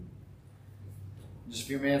In just a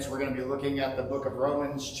few minutes, we're going to be looking at the book of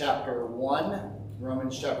Romans chapter 1.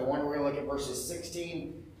 Romans chapter 1, we're going to look at verses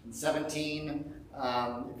 16 and 17.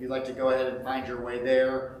 If you'd like to go ahead and find your way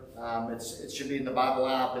there, it should be in the Bible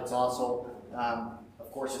app. It's also,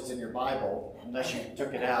 of course, it's in your Bible, unless you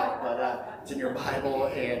took it out, but it's in your Bible,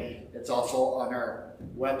 and it's also on our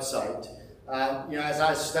website. As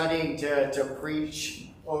I was studying to preach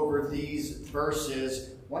over these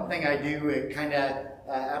verses, one thing I do, it kind of,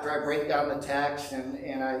 after I break down the text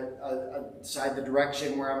and I decide the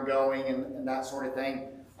direction where I'm going and that sort of thing,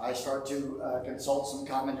 I start to consult some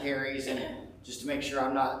commentaries and just to make sure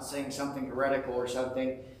I'm not saying something heretical or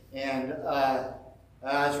something. And I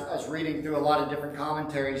was reading through a lot of different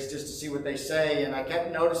commentaries just to see what they say, and I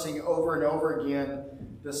kept noticing over and over again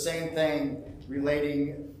the same thing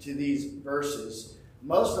relating to these verses.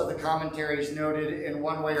 Most of the commentaries noted in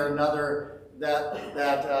one way or another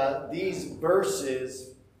that these verses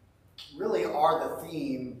really are the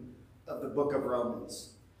theme of the book of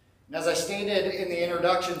Romans. And as I stated in the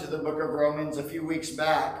introduction to the book of Romans a few weeks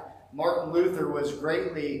back, Martin Luther was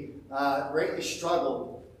greatly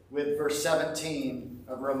struggled with verse 17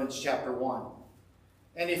 of Romans chapter 1.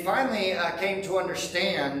 And he finally came to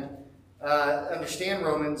understand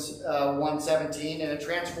Romans 1:17, and it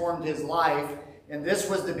transformed his life. And this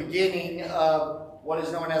was the beginning of what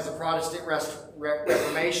is known as the Protestant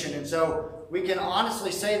Reformation. And so we can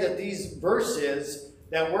honestly say that these verses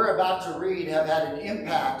that we're about to read have had an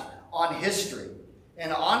impact on history.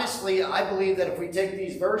 And honestly, I believe that if we take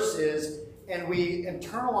these verses and we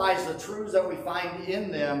internalize the truths that we find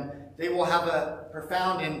in them, they will have a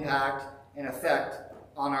profound impact and effect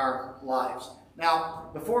on our lives.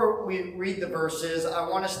 Now, before we read the verses, I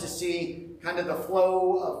want us to see kind of the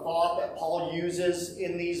flow of thought that Paul uses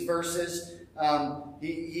in these verses.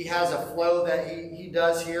 He has a flow that he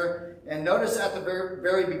does here. And notice at the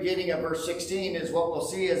very beginning of verse 16 is what we'll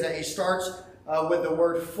see is that he starts with the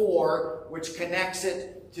word for, which connects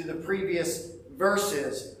it to the previous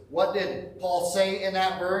verses. What did Paul say in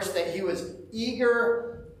that verse? That he was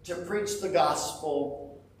eager to preach the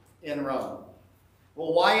gospel in Rome.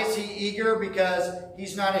 Well, why is he eager? Because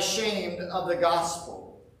he's not ashamed of the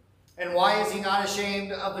gospel. And why is he not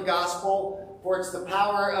ashamed of the gospel? For it's the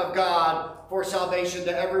power of God for salvation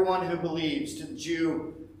to everyone who believes, to the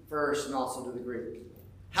Jew first and also to the Greek.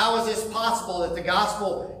 How is this possible that the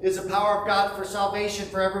gospel is the power of God for salvation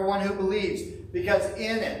for everyone who believes? Because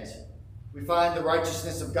in it, we find the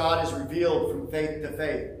righteousness of God is revealed from faith to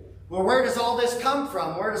faith. Well, where does all this come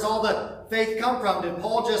from? Where does all the faith come from? Did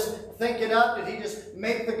Paul just think it up? Did he just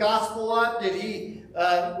make the gospel up? Did he,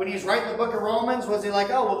 when he's writing the book of Romans, was he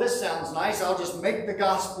like, oh, well, this sounds nice, I'll just make the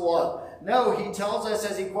gospel up? No, he tells us,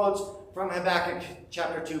 as he quotes from Habakkuk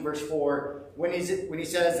chapter 2, verse 4, when he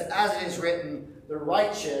says, as it is written, the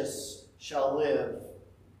righteous shall live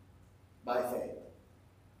by faith.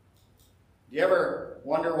 Do you ever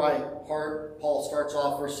wonder why Paul starts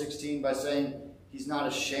off verse 16 by saying he's not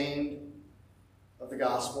ashamed of the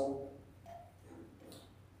gospel?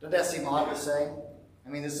 Doesn't that seem odd to say? I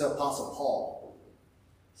mean, this is the Apostle Paul.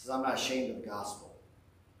 He says, I'm not ashamed of the gospel.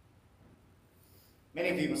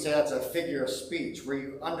 Many people say that's a figure of speech, where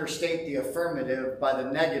you understate the affirmative by the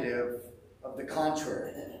negative of the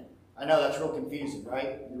contrary. I know that's real confusing,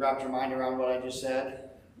 right? You wrapped your mind around what I just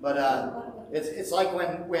said. But it's like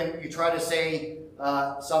when you try to say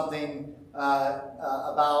something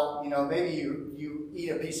about, maybe you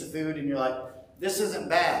eat a piece of food and you're like, this isn't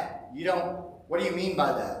bad. What do you mean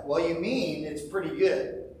by that? Well, you mean it's pretty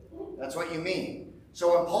good. That's what you mean.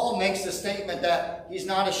 So when Paul makes the statement that he's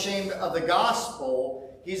not ashamed of the gospel,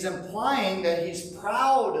 he's implying that he's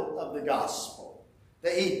proud of the gospel,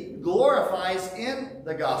 that he glorifies in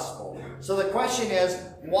the gospel. So the question is,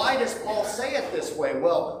 why does Paul say it this way?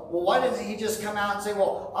 Well, why doesn't he just come out and say,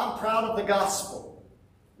 well, I'm proud of the gospel?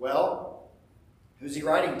 Well, who's he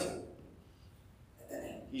writing to?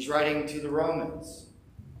 He's writing to the Romans.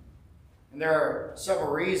 And there are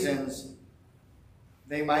several reasons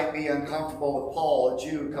they might be uncomfortable with Paul, a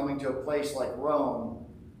Jew, coming to a place like Rome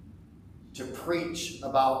to preach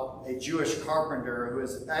about a Jewish carpenter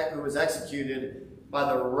who was executed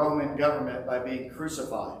by the Roman government by being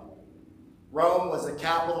crucified. Rome was the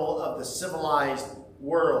capital of the civilized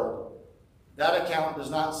world. That account does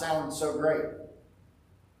not sound so great.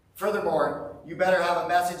 Furthermore, you better have a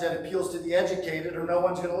message that appeals to the educated or no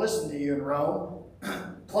one's going to listen to you in Rome.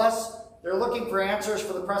 Plus, they're looking for answers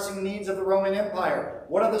for the pressing needs of the Roman Empire.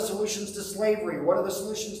 What are the solutions to slavery? What are the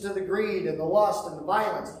solutions to the greed and the lust and the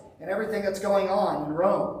violence and everything that's going on in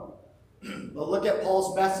Rome? But look at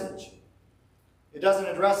Paul's message. It doesn't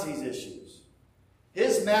address these issues.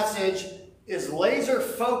 His message is laser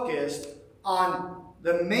focused on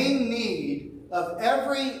the main need of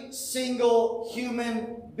every single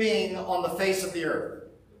human being on the face of the earth.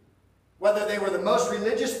 Whether they were the most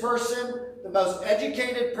religious person, the most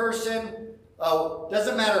educated person,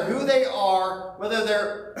 doesn't matter who they are, whether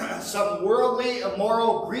they're some worldly,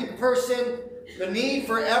 immoral Greek person, the need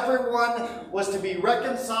for everyone was to be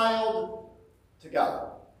reconciled to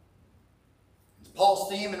God. Paul's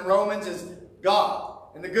theme in Romans is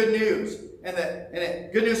God and the good news. And the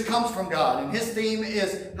good news comes from God. And his theme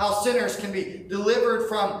is how sinners can be delivered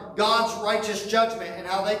from God's righteous judgment and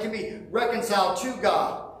how they can be reconciled to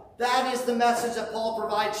God. That is the message that Paul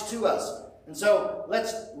provides to us. And so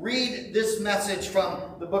let's read this message from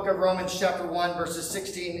the book of Romans chapter 1, verses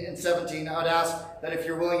 16 and 17. I would ask that if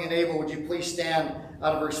you're willing and able, would you please stand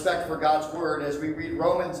out of respect for God's word as we read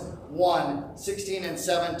Romans 1, 16 and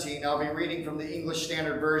 17. I'll be reading from the English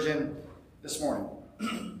Standard Version this morning.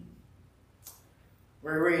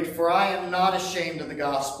 We read, "For I am not ashamed of the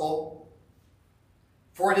gospel,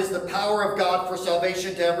 for it is the power of God for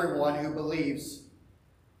salvation to everyone who believes,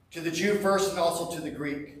 to the Jew first and also to the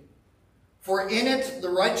Greek. For in it the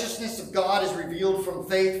righteousness of God is revealed from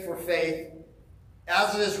faith for faith,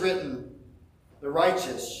 as it is written, the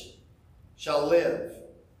righteous shall live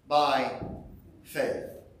by faith."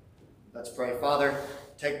 Let's pray. Father,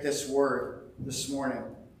 take this word this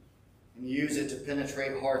morning and use it to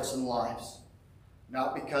penetrate hearts and lives.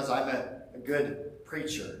 Not because I'm a good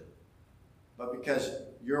preacher, but because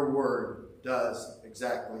your word does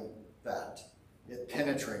exactly that. It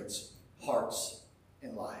penetrates hearts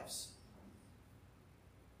and lives.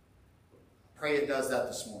 Pray it does that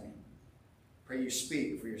this morning. Pray you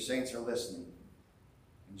speak, for your saints are listening.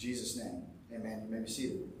 In Jesus' name, amen. You may be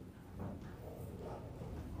seated.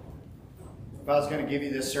 If I was going to give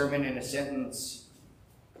you this sermon in a sentence,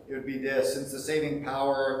 it would be this: since the saving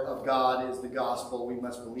power of God is the gospel, we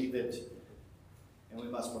must believe it and we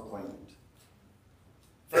must proclaim it.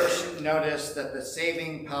 First, notice that the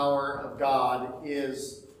saving power of God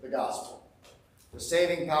is the gospel. The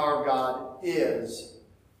saving power of God is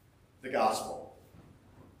the gospel.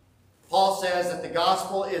 Paul says that the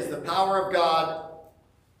gospel is the power of God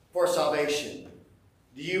for salvation.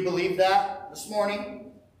 Do you believe that this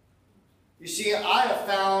morning? You see, I have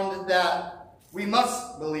found that we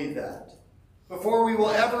must believe that before we will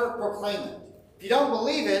ever proclaim it. If you don't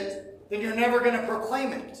believe it, then you're never going to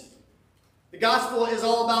proclaim it. The gospel is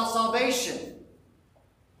all about salvation.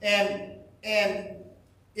 And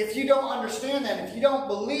if you don't understand that, if you don't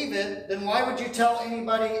believe it, then why would you tell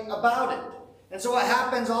anybody about it? And so what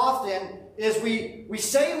happens often is we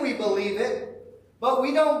say we believe it, but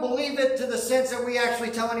we don't believe it to the sense that we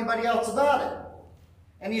actually tell anybody else about it.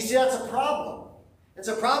 And you see, that's a problem. It's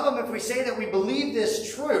a problem if we say that we believe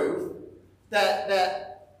this truth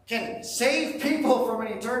that can save people from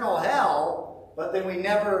an eternal hell, but then we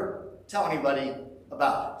never tell anybody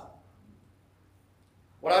about it.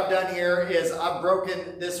 What I've done here is I've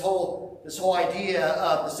broken this whole idea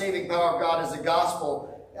of the saving power of God as the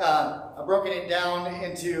gospel. I've broken it down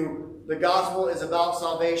into the gospel is about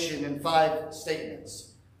salvation in 5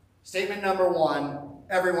 statements. Statement number 1,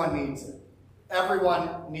 everyone needs it.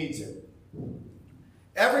 Everyone needs it.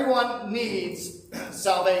 Everyone needs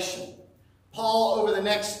salvation. Paul, over the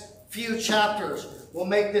next few chapters, will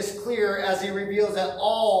make this clear as he reveals that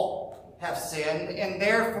all have sinned, and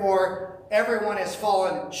therefore everyone has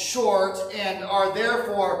fallen short and are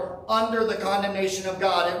therefore under the condemnation of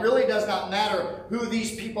God. It really does not matter who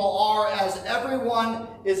these people are, as everyone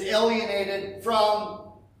is alienated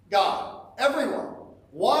from God. Everyone.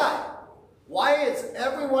 Why? Why is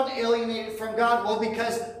everyone alienated from God? Well,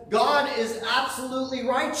 because God is absolutely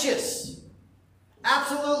righteous,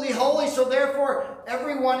 absolutely holy, so therefore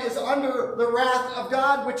everyone is under the wrath of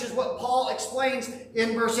God, which is what Paul explains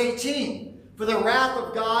in verse 18. For the wrath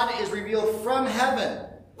of God is revealed from heaven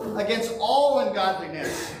against all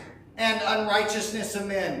ungodliness and unrighteousness of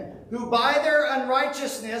men, who by their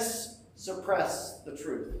unrighteousness suppress the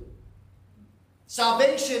truth.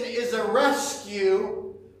 Salvation is a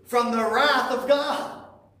rescue from the wrath of God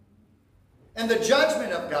and the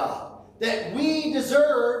judgment of God that we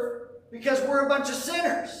deserve because we're a bunch of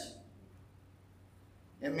sinners.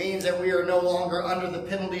 It means that we are no longer under the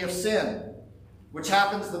penalty of sin, which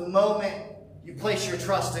happens the moment you place your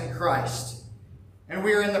trust in Christ. And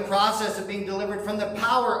we are in the process of being delivered from the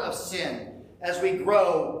power of sin as we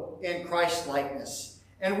grow in Christ-likeness.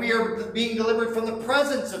 And we are being delivered from the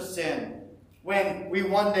presence of sin when we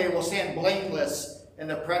one day will stand blameless in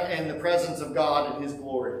the presence of God in His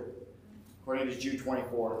glory, according to Jude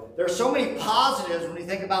 24. There are so many positives when we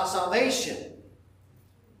think about salvation.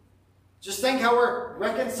 Just think how we're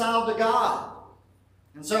reconciled to God.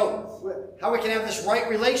 And so, how we can have this right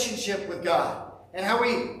relationship with God, and how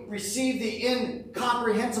we receive the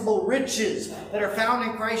incomprehensible riches that are found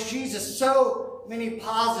in Christ Jesus. So many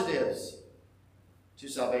positives to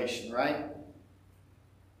salvation, right?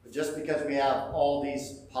 But just because we have all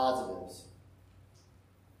these positives,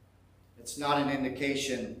 it's not an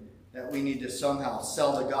indication that we need to somehow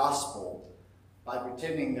sell the gospel by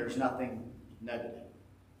pretending there's nothing negative.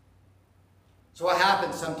 So what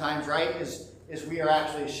happens sometimes, right, is we are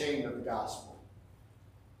actually ashamed of the gospel.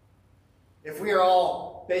 If we are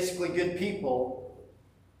all basically good people,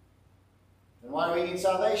 then why do we need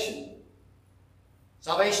salvation?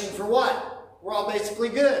 Salvation for what? We're all basically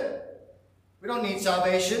good. We don't need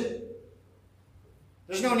salvation.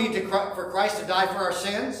 There's no need for Christ to die for our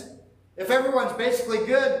sins. If everyone's basically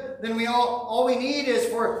good, then all we need is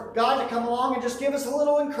for God to come along and just give us a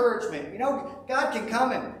little encouragement. You know, God can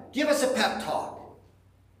come and give us a pep talk.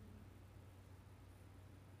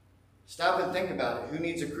 Stop and think about it. Who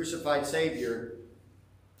needs a crucified Savior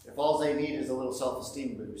if all they need is a little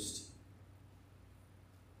self-esteem boost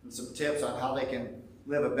and some tips on how they can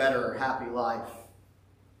live a better, happy life?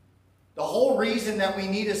 The whole reason that we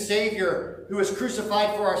need a Savior who is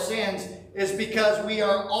crucified for our sins is because we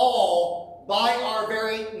are all, by our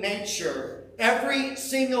very nature, every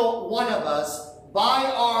single one of us,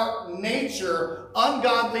 by our nature,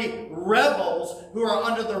 ungodly rebels who are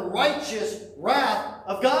under the righteous wrath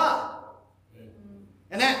of God.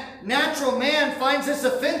 And that natural man finds this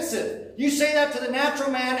offensive. You say that to the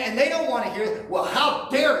natural man and they don't want to hear it. Well, how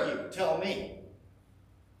dare you tell me?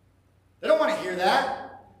 They don't want to hear that.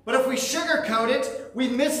 But if we sugarcoat it, we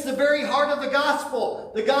miss the very heart of the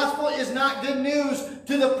gospel. The gospel is not good news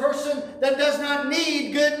to the person that does not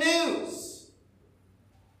need good news.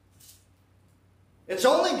 It's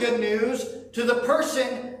only good news to the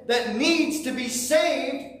person that needs to be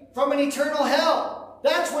saved from an eternal hell.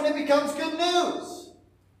 That's when it becomes good news.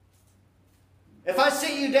 If I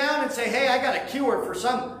sit you down and say, hey, I got a cure for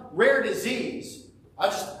some rare disease,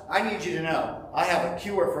 I need you to know, I have a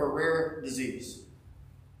cure for a rare disease.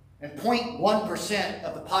 And 0.1%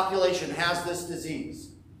 of the population has this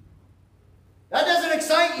disease. That doesn't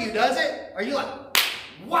excite you, does it? Are you like,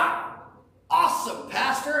 wow, awesome,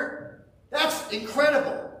 Pastor. That's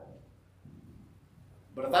incredible.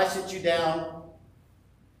 But if I sit you down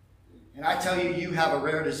and I tell you you have a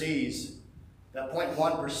rare disease that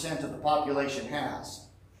 0.1% of the population has,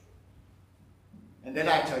 and then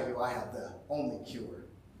I tell you I have the only cure,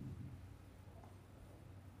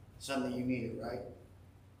 suddenly you need it, right?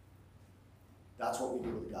 That's what we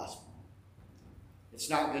do with the gospel. It's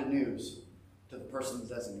not good news to the person who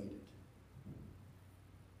doesn't need it.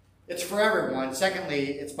 It's for everyone.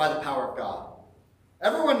 Secondly, it's by the power of God.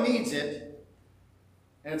 Everyone needs it,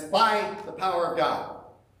 and it's by the power of God.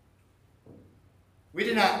 We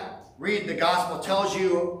did not read the gospel tells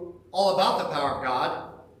you all about the power of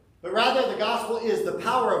God, but rather the gospel is the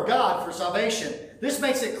power of God for salvation. This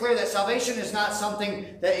makes it clear that salvation is not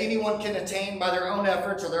something that anyone can attain by their own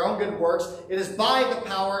efforts or their own good works. It is by the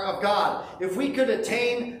power of God. If we could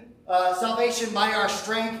attain salvation by our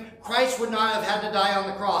strength, Christ would not have had to die on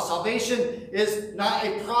the cross. Salvation is not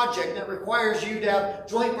a project that requires you to have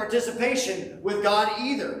joint participation with God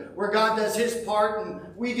either, where God does his part and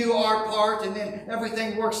we do our part and then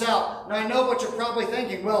everything works out. Now I know what you're probably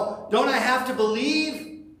thinking. Well, don't I have to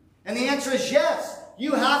believe? And the answer is yes,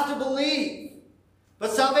 you have to believe.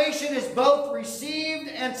 But salvation is both received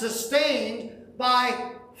and sustained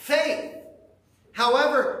by faith.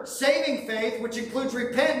 However, saving faith, which includes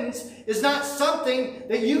repentance, is not something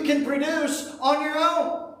that you can produce on your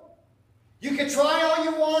own. You can try all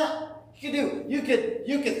you want. You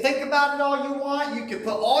could think about it all you want. You could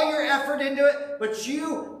put all your effort into it, but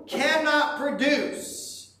you cannot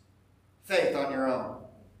produce faith on your own.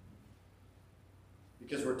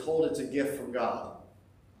 Because we're told it's a gift from God.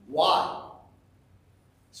 Why?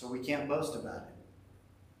 So we can't boast about it.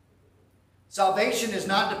 Salvation is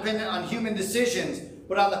not dependent on human decisions,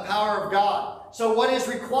 but on the power of God. So what is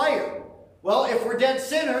required? Well, if we're dead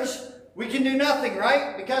sinners, we can do nothing,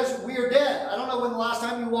 right? Because we are dead. I don't know when the last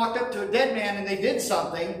time you walked up to a dead man and they did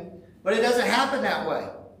something, but it doesn't happen that way.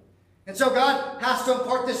 And so God has to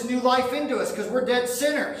impart this new life into us because we're dead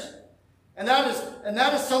sinners. And that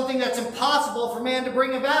is something that's impossible for man to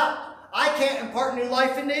bring about. I can't impart new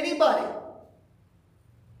life into anybody.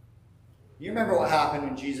 You remember what happened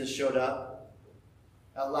when Jesus showed up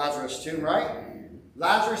at Lazarus' tomb, right?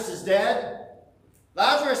 Lazarus is dead.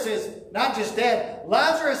 Lazarus is not just dead.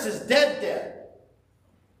 Lazarus is dead.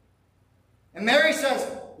 And Mary says,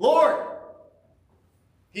 Lord,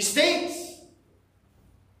 he stinks.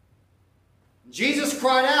 Jesus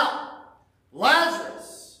cried out,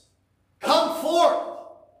 Lazarus, come forth.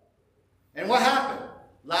 And what happened?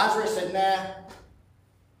 Lazarus said, nah,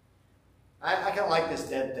 I kind of like this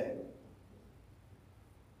dead thing.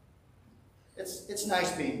 It's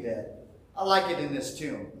nice being dead. I like it in this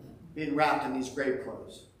tomb, being wrapped in these grave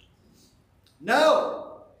clothes.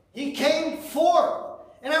 No, he came forth.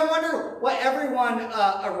 And I wonder what everyone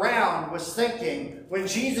around was thinking when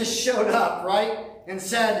Jesus showed up, right? And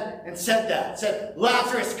said that. Said,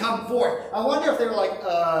 Lazarus, come forth. I wonder if they were like,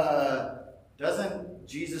 doesn't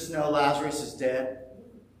Jesus know Lazarus is dead?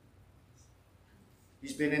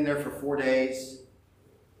 He's been in there for 4 days.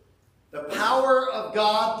 The power of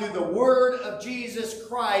God through the word of Jesus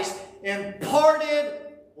Christ imparted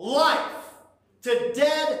life to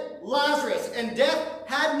dead Lazarus. And death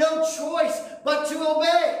had no choice but to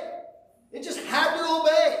obey. It just had to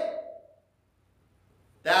obey.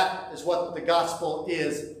 That is what the gospel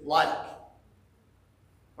is like.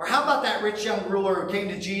 Or how about that rich young ruler who came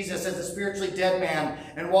to Jesus as a spiritually dead man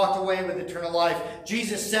and walked away with eternal life?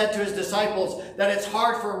 Jesus said to his disciples that it's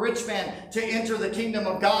hard for a rich man to enter the kingdom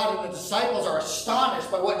of God, and the disciples are astonished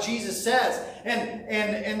by what Jesus says.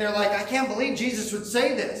 And they're like, I can't believe Jesus would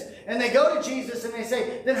say this. And they go to Jesus and they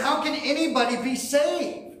say, then how can anybody be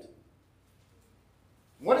saved?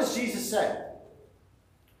 What does Jesus say?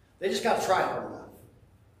 They just got to try hard enough.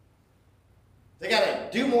 They got to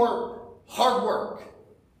do more hard work.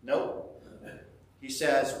 Nope. He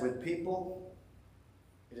says, with people,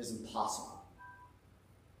 it is impossible.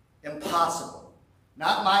 Impossible.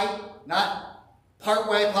 Not might, not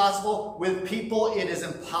partway possible. With people, it is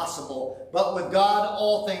impossible. But with God,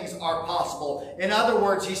 all things are possible. In other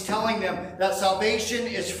words, he's telling them that salvation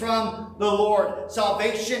is from the Lord.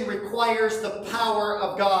 Salvation requires the power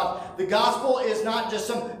of God. The gospel is not just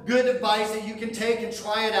some good advice that you can take and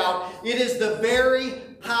try it out. It is the very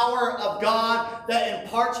power of God that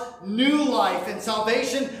imparts new life and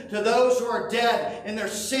salvation to those who are dead in their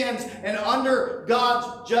sins and under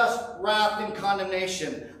God's just wrath and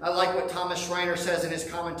condemnation. I like what Thomas Schreiner says in his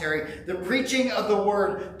commentary. The preaching of the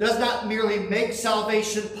word does not merely make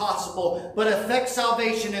salvation possible, but affects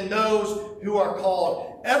salvation in those who are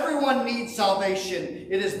called. Everyone needs salvation.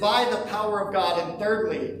 It is by the power of God. And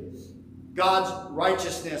thirdly, God's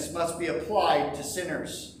righteousness must be applied to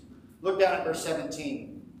sinners. Look down at verse 17.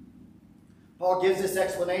 Paul gives this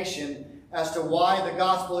explanation as to why the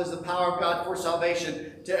gospel is the power of God for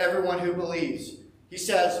salvation to everyone who believes. He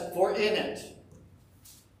says, for in it,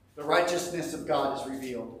 the righteousness of God is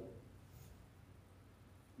revealed.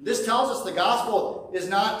 This tells us the gospel is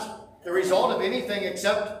not the result of anything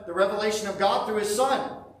except the revelation of God through his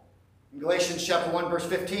Son. In Galatians chapter 1, verse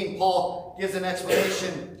 15, Paul gives an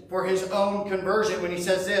explanation for his own conversion when he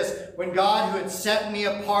says this, when God who had set me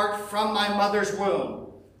apart from my mother's womb,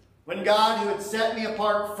 when God who had set me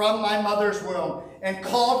apart from my mother's womb and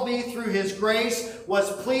called me through his grace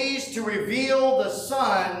was pleased to reveal the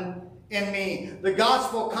Son in me. The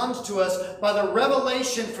gospel comes to us by the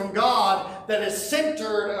revelation from God that is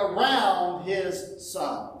centered around his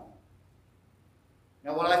Son.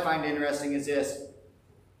 Now what I find interesting is this.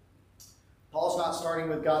 Paul's not starting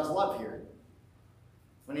with God's love here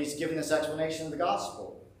when he's giving this explanation of the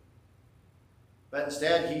gospel. But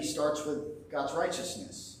instead he starts with God's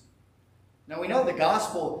righteousness. Now we know the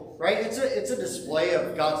gospel, right? It's a display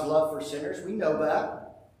of God's love for sinners. We know that.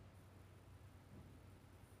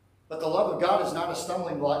 But the love of God is not a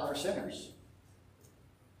stumbling block for sinners.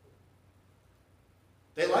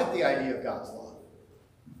 They like the idea of God's love.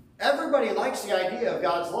 Everybody likes the idea of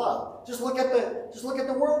God's love. Just look at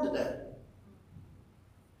the world today.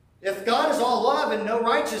 If God is all love and no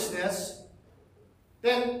righteousness,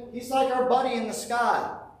 then he's like our buddy in the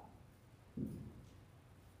sky.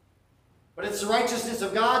 But it's the righteousness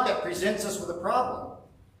of God that presents us with a problem.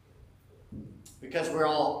 Because we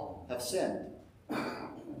all have sinned.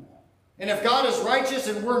 And if God is righteous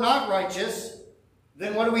and we're not righteous,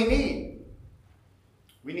 then what do we need?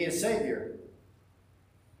 We need a Savior.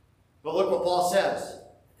 But look what Paul says.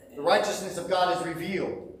 The righteousness of God is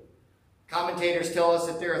revealed. Commentators tell us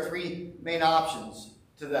that there are three main options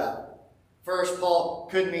to that. First, Paul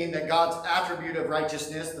could mean that God's attribute of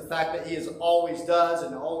righteousness, the fact that he always does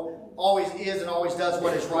and always is and always does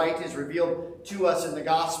what is right, is revealed to us in the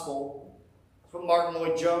gospel. But Martin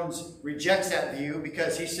Lloyd-Jones rejects that view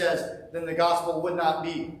because he says then the gospel would not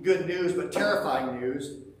be good news but terrifying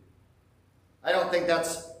news. I don't think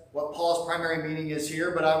that's what Paul's primary meaning is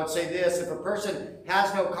here, but I would say this: if a person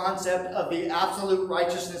has no concept of the absolute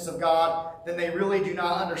righteousness of God, then they really do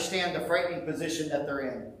not understand the frightening position that they're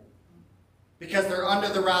in. Because they're under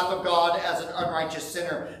the wrath of God as an unrighteous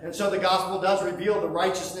sinner. And so the gospel does reveal the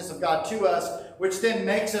righteousness of God to us, which then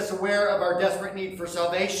makes us aware of our desperate need for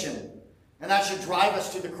salvation. And that should drive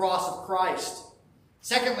us to the cross of Christ.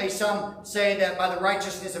 Secondly, some say that by the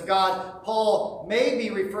righteousness of God, Paul may be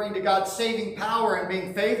referring to God's saving power and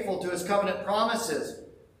being faithful to his covenant promises.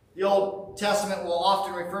 The Old Testament will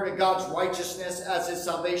often refer to God's righteousness as his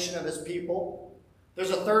salvation of his people. There's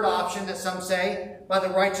a third option that some say, by the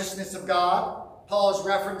righteousness of God, Paul is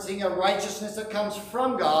referencing a righteousness that comes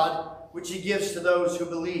from God, which he gives to those who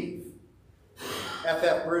believe.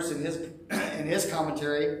 F.F. Bruce, in his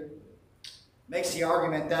commentary, makes the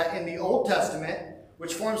argument that in the Old Testament,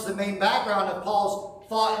 which forms the main background of Paul's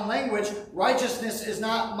thought and language, righteousness is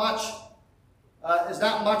not much of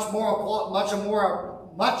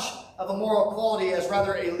a moral quality as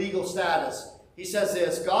rather a legal status. He says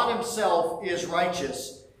this: God himself is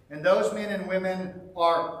righteous, and those men and women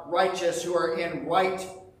are righteous who are in right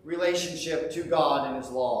relationship to God and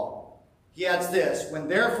his law. He adds this: when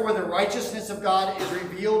therefore the righteousness of God is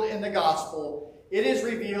revealed in the gospel, it is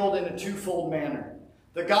revealed in a twofold manner.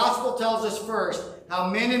 The gospel tells us first how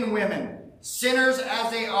men and women, sinners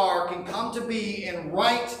as they are, can come to be in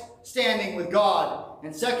right standing with God.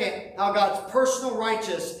 And second, how God's personal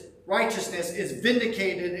righteousness is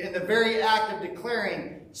vindicated in the very act of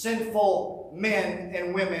declaring sinful men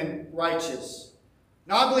and women righteous.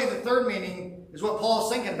 Now I believe the third meaning is what Paul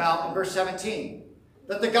is thinking about in verse 17.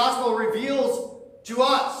 That the gospel reveals to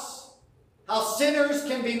us how sinners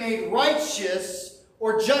can be made righteous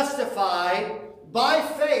or justified by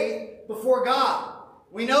faith before God.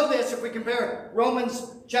 We know this if we compare Romans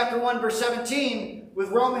chapter 1 verse 17 with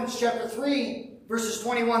Romans chapter 3 verses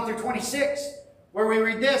 21 through 26, where we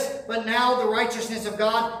read this: but now the righteousness of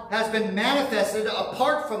God has been manifested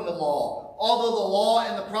apart from the law, although the law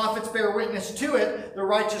and the prophets bear witness to it, the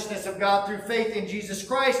righteousness of God through faith in Jesus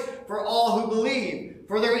Christ for all who believe.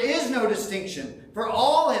 For there is no distinction, for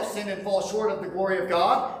all have sinned and fall short of the glory of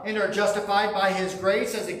God, and are justified by his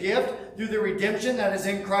grace as a gift through the redemption that is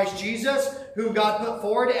in Christ Jesus, whom God put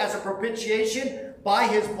forward as a propitiation by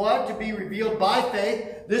his blood to be revealed by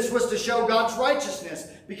faith. This was to show God's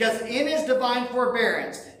righteousness, because in his divine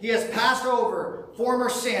forbearance he has passed over former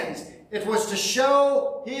sins. It was to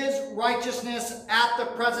show his righteousness at the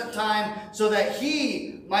present time, so that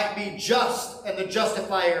he might be just and the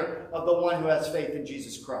justifier of the one who has faith in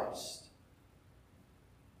Jesus Christ.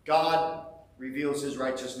 God reveals his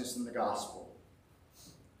righteousness in the gospel,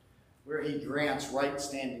 where he grants right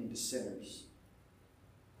standing to sinners,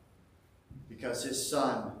 because his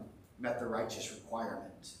Son met the righteous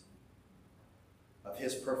requirement of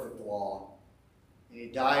his perfect law, and he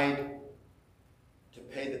died to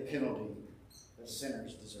pay the penalty that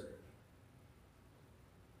sinners deserve.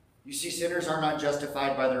 You see, sinners are not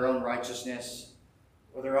justified by their own righteousness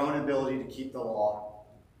or their own ability to keep the law.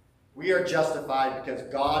 We are justified because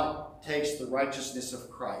God takes the righteousness of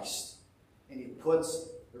Christ and he puts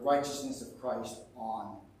the righteousness of Christ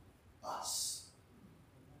on us.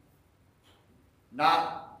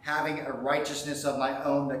 Not having a righteousness of my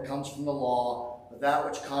own that comes from the law, but that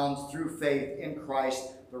which comes through faith in Christ,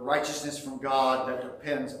 the righteousness from God that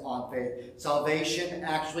depends on faith. Salvation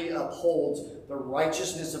actually upholds the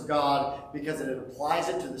righteousness of God because it applies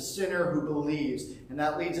it to the sinner who believes. And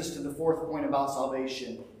that leads us to the fourth point about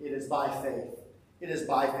salvation. It is by faith. It is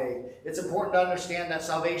by faith. It's important to understand that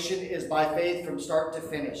salvation is by faith from start to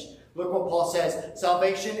finish. Look what Paul says.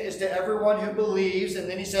 Salvation is to everyone who believes. And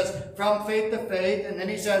then he says, from faith to faith. And then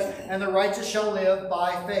he says, and the righteous shall live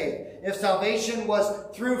by faith. If salvation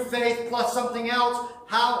was through faith plus something else,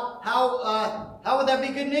 how would that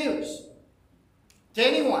be good news to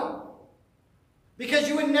anyone? Because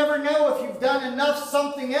you would never know if you've done enough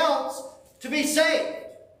something else to be saved.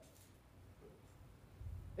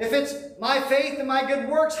 If it's my faith and my good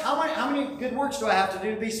works, how many good works do I have to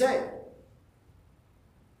do to be saved?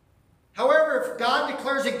 However, if God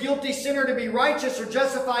declares a guilty sinner to be righteous or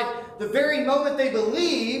justified the very moment they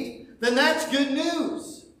believed, then that's good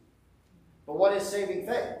news. But what is saving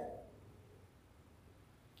faith?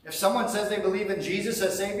 If someone says they believe in Jesus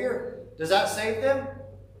as Savior, does that save them?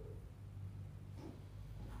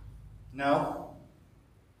 No.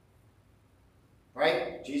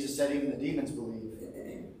 Right? Jesus said even the demons believe.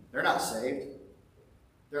 They're not saved.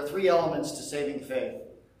 There are three elements to saving faith.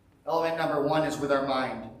 Element number one is with our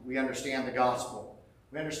mind. We understand the gospel.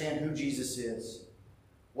 We understand who Jesus is,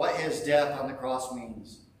 what his death on the cross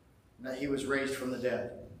means, and that he was raised from the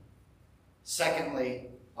dead. Secondly,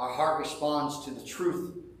 our heart responds to the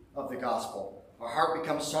truth of the gospel. Our heart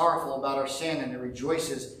becomes sorrowful about our sin and it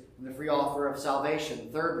rejoices in the free offer of salvation.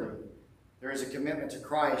 Thirdly, there is a commitment to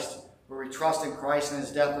Christ, where we trust in Christ and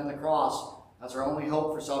his death on the cross as our only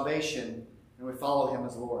hope for salvation, and we follow him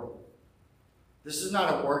as Lord. This is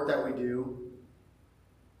not a work that we do.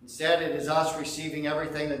 Instead, it is us receiving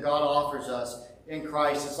everything that God offers us in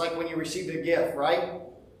Christ. It's like when you receive a gift, right?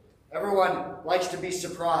 Everyone likes to be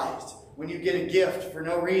surprised when you get a gift for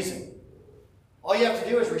no reason. All you have to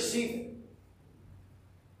do is receive it.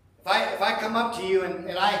 If I come up to you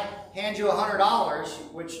and I hand you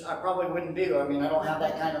 $100, which I probably wouldn't do. I mean, I don't have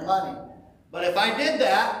that kind of money. But if I did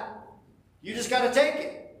that, you just got to take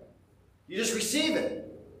it. You just receive it.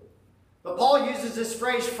 But Paul uses this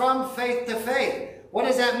phrase, from faith to faith. What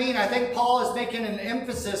does that mean? I think Paul is making an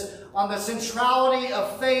emphasis on the centrality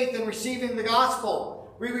of faith in receiving the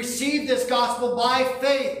gospel. We receive this gospel by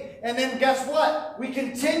faith. And then guess what? We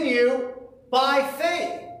continue by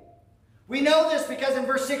faith. We know this because in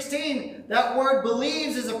verse 16, that word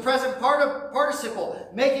believes is a present participle,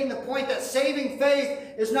 making the point that saving faith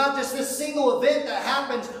is not just this single event that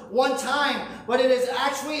happens one time, but it is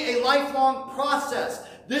actually a lifelong process.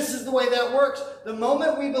 This is the way that works. The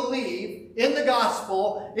moment we believe in the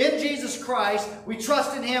gospel, in Jesus Christ, we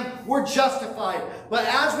trust in Him, we're justified. But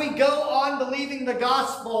as we go on believing the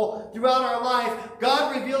gospel throughout our life,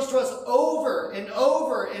 God reveals to us over and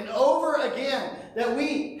over and over again that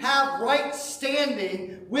we have right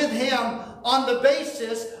standing with Him on the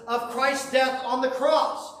basis of Christ's death on the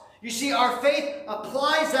cross. You see, our faith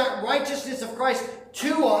applies that righteousness of Christ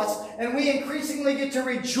to us, and we increasingly get to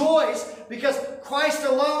rejoice because Christ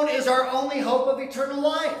alone is our only hope of eternal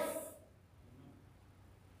life.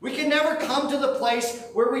 We can never come to the place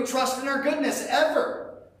where we trust in our goodness,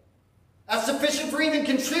 ever, as sufficient for even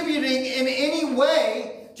contributing in any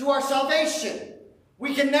way to our salvation.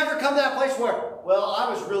 We can never come to that place where, well, I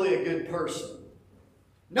was really a good person.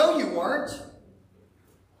 No, you weren't.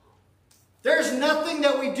 There's nothing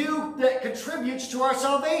that we do that contributes to our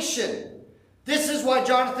salvation. This is why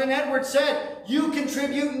Jonathan Edwards said, you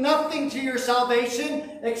contribute nothing to your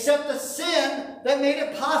salvation except the sin that made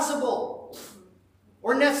it possible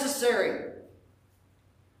or necessary.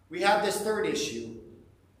 We have this third issue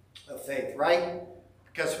of faith, right?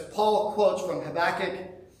 Because Paul quotes from Habakkuk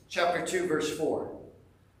chapter 2, verse 4.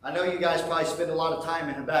 I know you guys probably spend a lot of time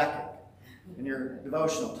in Habakkuk in your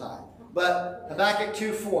devotional time. But Habakkuk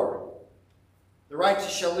 2:4. The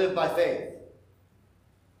righteous shall live by faith.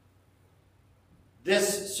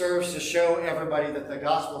 This serves to show everybody that the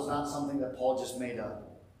gospel is not something that Paul just made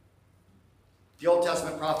up. The Old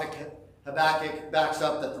Testament prophet Habakkuk backs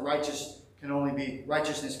up that the righteousness can only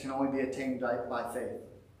be attained by faith.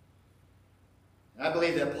 And I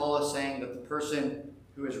believe that Paul is saying that the person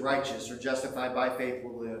who is righteous or justified by faith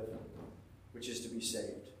will live, which is to be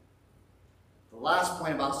saved. The last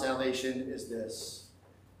point about salvation is this.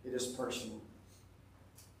 It is personal.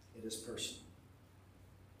 It is personal.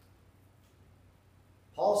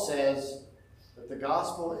 Paul says that the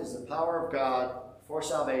gospel is the power of God for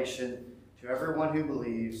salvation to everyone who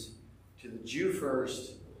believes, to the Jew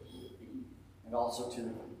first, and also to the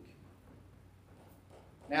Greek.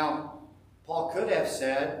 Now, Paul could have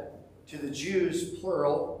said to the Jews,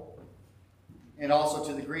 plural, and also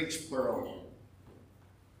to the Greeks, plural.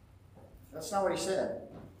 That's not what he said.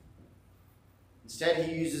 Instead,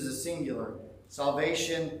 he uses a singular.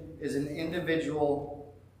 Salvation is an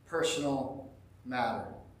individual, personal matter.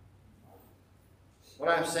 What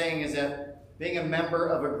I'm saying is that being a member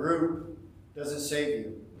of a group doesn't save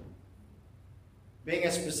you. Being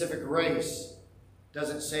a specific race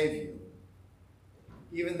doesn't save you.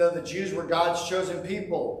 Even though the Jews were God's chosen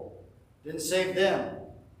people, didn't save them.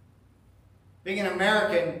 Being an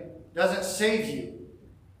American doesn't save you.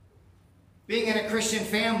 Being in a Christian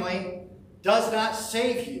family does not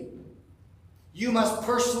save you. You must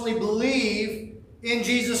personally believe in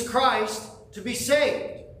Jesus Christ to be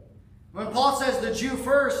saved. When Paul says the Jew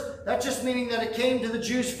first, that's just meaning that it came to the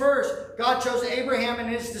Jews first. God chose Abraham and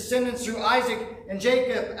his descendants through Isaac and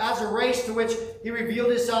Jacob as a race to which He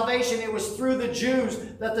revealed His salvation. It was through the Jews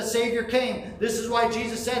that the Savior came. This is why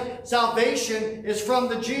Jesus said salvation is from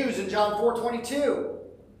the Jews in John 4:22.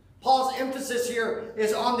 Paul's emphasis here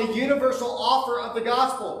is on the universal offer of the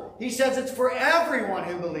gospel. He says it's for everyone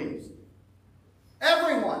who believes.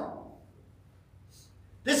 Everyone.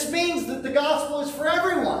 This means that the gospel is for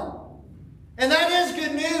everyone. And that is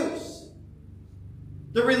good news.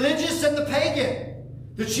 The religious and the pagan,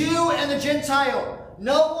 the Jew and the Gentile,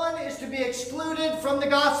 no one is to be excluded from the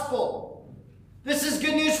gospel. This is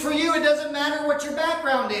good news for you. It doesn't matter what your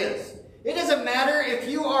background is. It doesn't matter if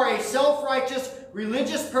you are a self-righteous,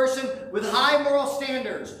 religious person with high moral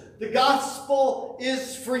standards. The gospel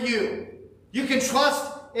is for you. You can't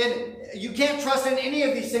trust in any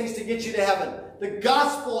of these things to get you to heaven. The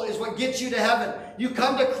gospel is what gets you to heaven. You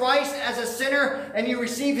come to Christ as a sinner and you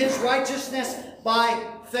receive His righteousness by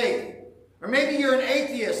faith. Or maybe you're an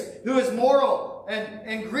atheist who is moral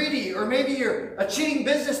and greedy. Or maybe you're a cheating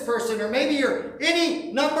business person. Or maybe you're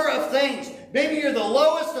any number of things. Maybe you're the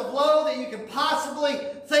lowest of low that you can possibly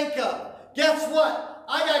think of. Guess what?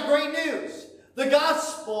 I got great news. The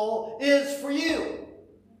gospel is for you.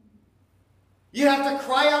 You have to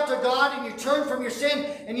cry out to God and you turn from your sin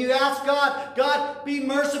and you ask God, God, be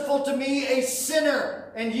merciful to me, a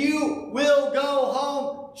sinner, and you will go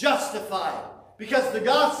home justified. Because the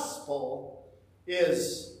gospel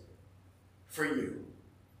is for you.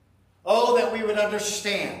 Oh, that we would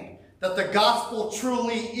understand that the gospel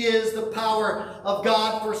truly is the power of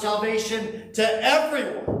God for salvation to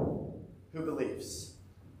everyone who believes.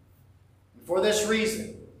 And for this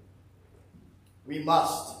reason, we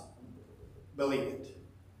must believe it.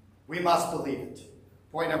 We must believe it.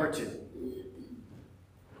 Point number 2.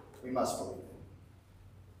 We must believe it.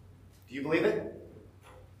 Do you believe it?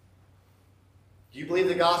 Do you believe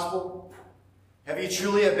the gospel? Have you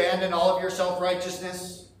truly abandoned all of your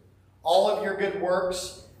self-righteousness, all of your good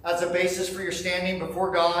works as a basis for your standing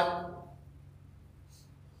before God?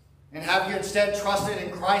 And have you instead trusted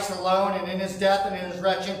in Christ alone and in his death and in his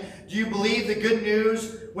resurrection? Do you believe the good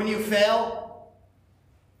news when you fail?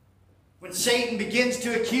 When Satan begins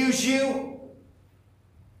to accuse you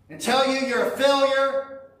and tell you you're a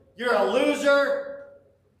failure, you're a loser.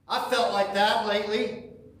 I felt like that lately.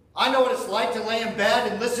 I know what it's like to lay in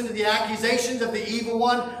bed and listen to the accusations of the evil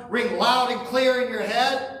one ring loud and clear in your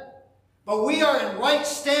head. But we are in right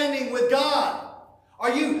standing with God.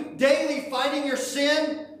 Are you daily fighting your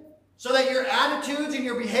sin so that your attitudes and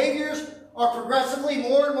your behaviors are progressively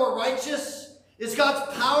more and more righteous? Is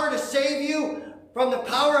God's power to save you from the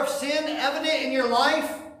power of sin evident in your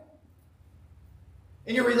life?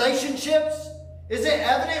 In your relationships? Is it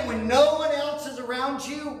evident when no one else is around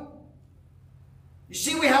you? You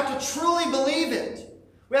see, we have to truly believe it.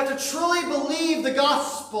 We have to truly believe the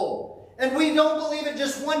gospel. And we don't believe it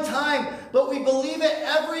just one time, but we believe it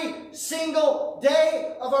every single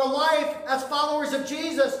day of our life as followers of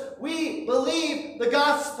Jesus. We believe the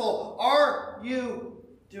gospel. Are you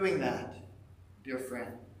doing that, dear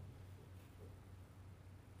friend?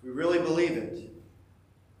 If we really believe it,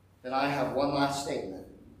 then I have one last statement.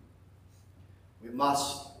 We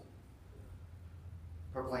must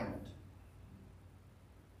proclaim it.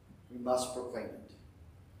 We must proclaim it.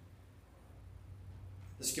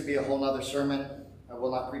 This could be a whole nother sermon. I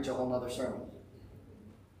will not preach a whole nother sermon.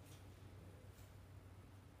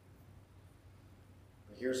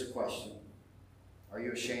 But here's a question. Are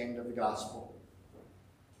you ashamed of the gospel?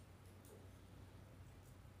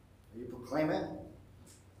 Will you proclaim it?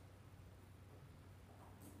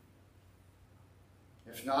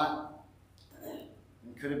 If not,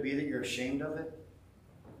 then could it be that you're ashamed of it?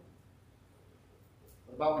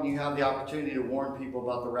 What about when you have the opportunity to warn people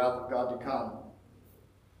about the wrath of God to come?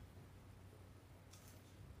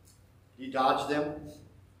 Do you dodge them?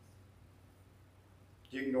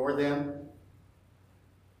 Do you ignore them?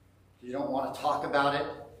 You don't want to talk about it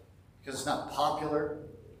because it's not popular?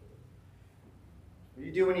 What do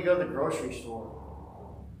you do when you go to the grocery store?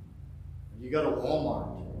 You go to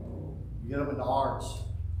Walmart. You go to Menards.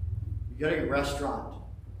 You go to your restaurant.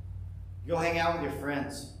 You go hang out with your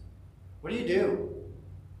friends. What do?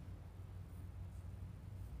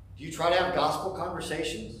 Do you try to have gospel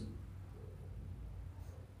conversations?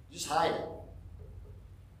 Just hide it.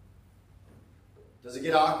 Does it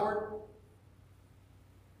get awkward?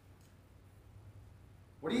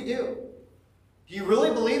 What do? Do you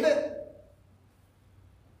really believe it?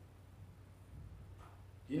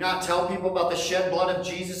 Do you not tell people about the shed blood of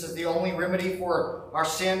Jesus as the only remedy for our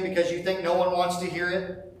sin because you think no one wants to hear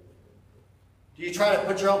it? Do you try to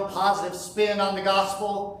put your own positive spin on the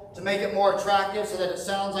gospel to make it more attractive so that it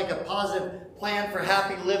sounds like a positive plan for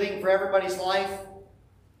happy living for everybody's life?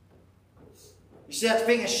 You see, that's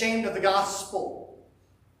being ashamed of the gospel.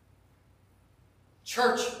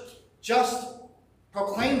 Church, just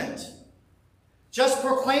proclaim it. Just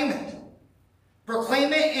proclaim it.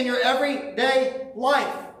 Proclaim it in your everyday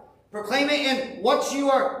life. Proclaim it in what you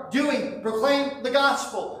are doing. Proclaim the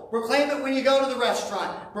gospel. Proclaim it when you go to the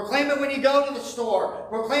restaurant. Proclaim it when you go to the store.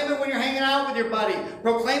 Proclaim it when you're hanging out with your buddy.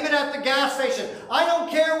 Proclaim it at the gas station. I don't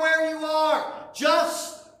care where you are.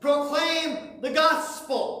 Just proclaim the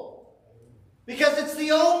gospel. Because it's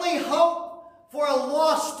the only hope for a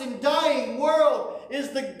lost and dying world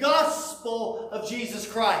is the gospel of Jesus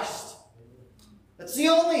Christ. That's the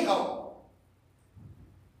only hope.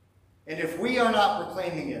 And if we are not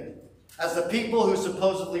proclaiming it as the people who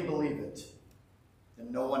supposedly believe it,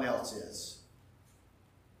 then no one else is.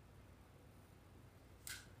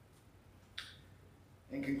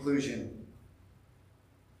 In conclusion,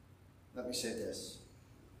 let me say this.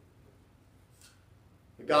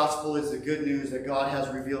 The gospel is the good news that God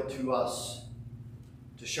has revealed to us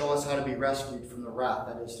to show us how to be rescued from the wrath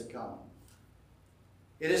that is to come.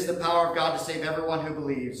 It is the power of God to save everyone who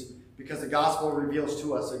believes, because the gospel reveals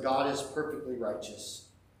to us that God is perfectly righteous.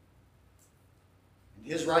 And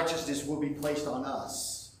his righteousness will be placed on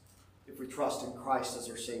us if we trust in Christ as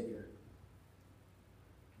our Savior.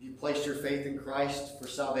 Have you placed your faith in Christ for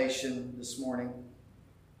salvation this morning?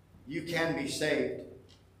 You can be saved.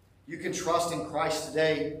 You can trust in Christ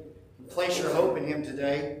today and place your hope in him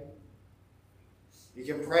today. You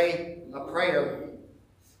can pray a prayer.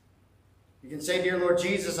 You can say, "Dear Lord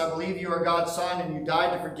Jesus, I believe you are God's Son and you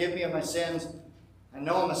died to forgive me of my sins. I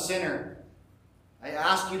know I'm a sinner. I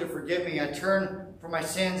ask you to forgive me. I turn from my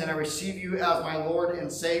sins and I receive you as my Lord and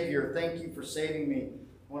Savior. Thank you for saving me.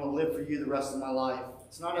 I want to live for you the rest of my life."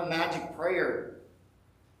 It's not a magic prayer.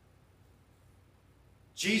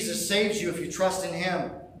 Jesus saves you if you trust in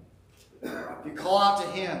him. If you call out to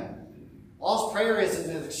him. All prayer is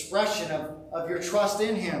an expression of your trust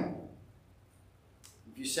in him.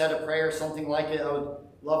 If you said a prayer, something like it, I would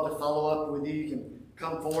love to follow up with you. You can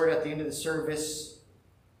come forward at the end of the service.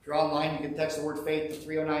 If you're online, you can text the word faith to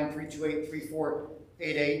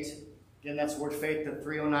 309-328-3488. Again, that's the word faith to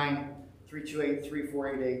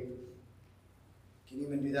 309-328-3488. You can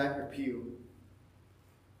even do that in your pew.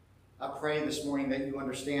 I pray this morning that you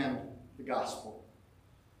understand the gospel.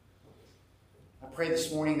 I pray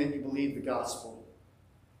this morning that you believe the gospel.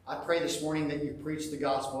 I pray this morning that you preach the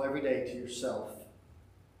gospel every day to yourself.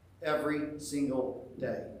 Every single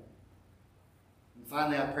day. And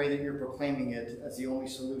finally, I pray that you're proclaiming it as the only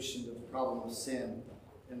solution to the problem of sin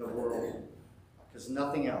in the world. Because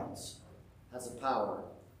nothing else has the power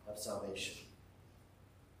of salvation.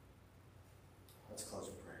 Let's close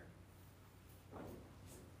with prayer.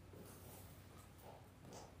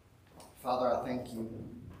 Father, I thank you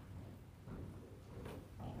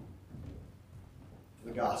for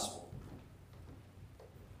the gospel.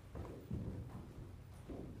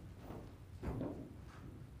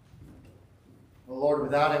 Well, Lord,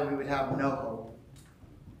 without it, we would have no hope.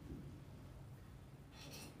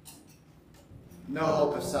 No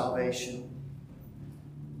hope of salvation.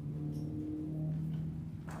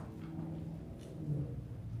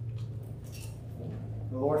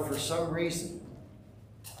 But Lord, for some reason,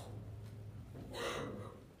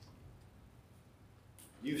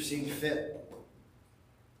 you've seen fit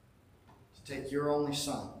to take your only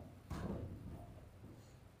Son,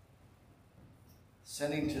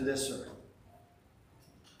 send him to this earth,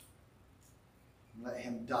 and let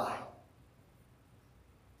him die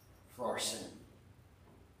for our sin.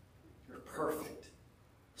 Your perfect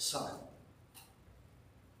Son.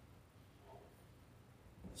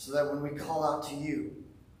 So that when we call out to you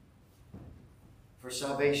for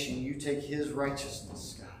salvation, you take his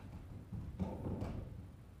righteousness, God.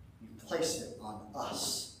 You place it on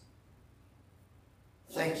us.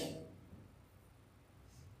 Thank you.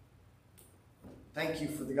 Thank you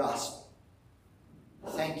for the gospel.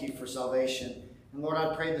 Thank you for salvation. And Lord,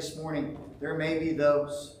 I pray this morning, there may be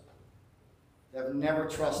those that have never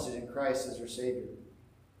trusted in Christ as their Savior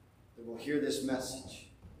that will hear this message.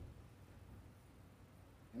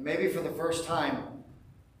 And maybe for the first time,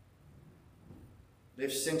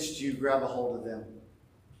 they've sensed you grab a hold of them.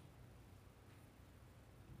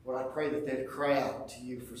 Lord, I pray that they'd cry out to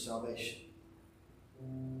you for salvation.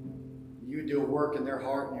 You would do a work in their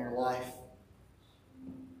heart and their life.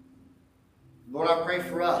 Lord, I pray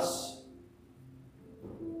for us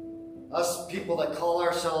people that call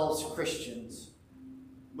ourselves Christians,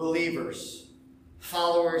 believers,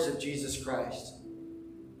 followers of Jesus Christ.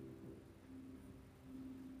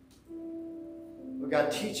 Lord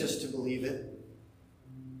God, teach us to believe it.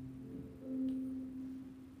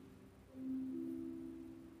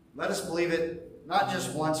 Let us believe it not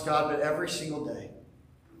just once, God, but every single day.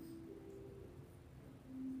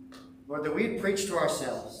 Lord, that we'd preach to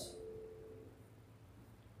ourselves.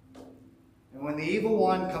 And when the evil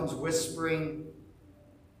one comes whispering,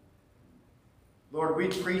 Lord, we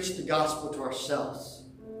preach the gospel to ourselves.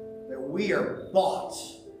 That we are bought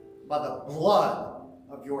by the blood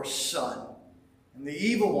of your Son. And the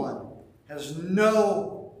evil one has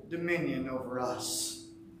no dominion over us.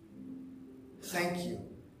 Thank you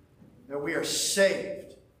that we are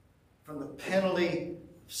saved from the penalty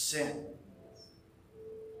of sin.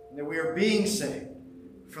 And that we are being saved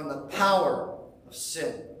from the power of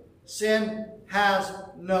sin. Sin has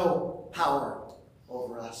no power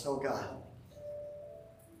over us. Oh God,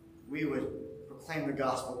 we would proclaim the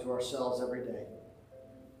gospel to ourselves every day.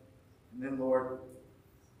 And then, Lord,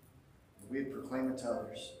 we'd proclaim it to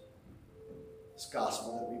others. This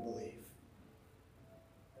gospel that we believe.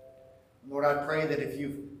 Lord, I pray that if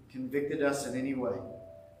you've convicted us in any way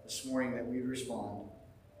this morning, that we'd respond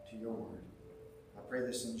to your word. I pray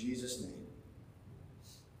this in Jesus' name.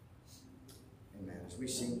 Amen. As we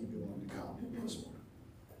sing, you go on to come this morning.